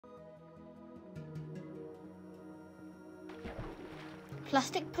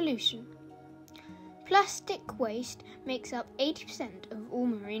Plastic pollution. Plastic waste makes up 80% of all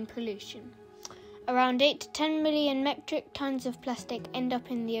marine pollution. Around 8 to 10 million metric tons of plastic end up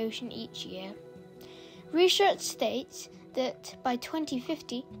in the ocean each year. Research states that by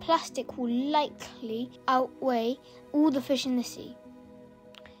 2050, plastic will likely outweigh all the fish in the sea.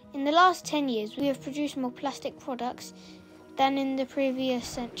 In the last 10 years, we have produced more plastic products than in the previous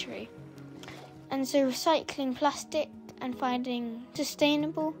century. And so recycling plastic and finding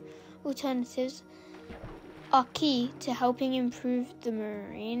sustainable alternatives are key to helping improve the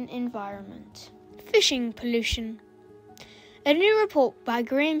marine environment. Fishing pollution. A new report by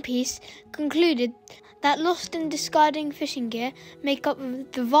Greenpeace concluded that lost and discarding fishing gear make up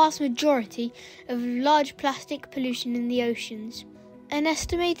the vast majority of large plastic pollution in the oceans. An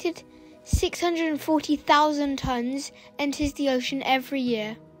estimated 640,000 tons enters the ocean every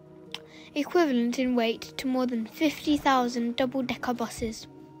year, equivalent in weight to more than 50,000 double-decker buses.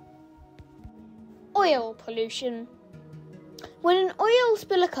 Oil pollution. When an oil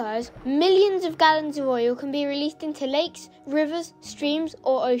spill occurs, millions of gallons of oil can be released into lakes, rivers, streams,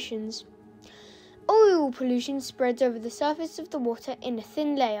 or oceans. Oil pollution spreads over the surface of the water in a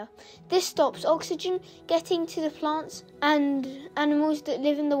thin layer. This stops oxygen getting to the plants and animals that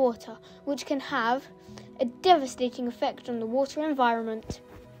live in the water, which can have a devastating effect on the water environment.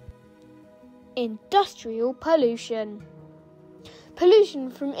 Industrial pollution. Pollution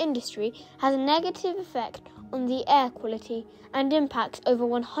from industry has a negative effect on the air quality and impacts over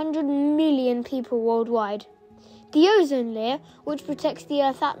 100 million people worldwide. The ozone layer, which protects the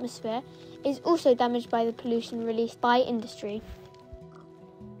Earth's atmosphere, is also damaged by the pollution released by industry.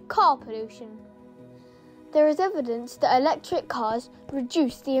 Car pollution. There is evidence that electric cars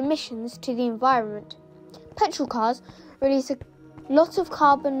reduce the emissions to the environment. Petrol cars release a lot of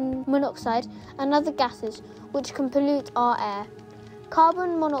carbon monoxide and other gases which can pollute our air.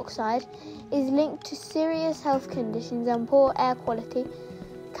 Carbon monoxide is linked to serious health conditions, and poor air quality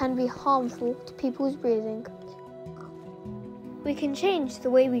can be harmful to people's breathing. We can change the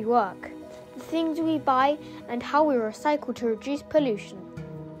way we work, the things we buy, and how we recycle to reduce pollution.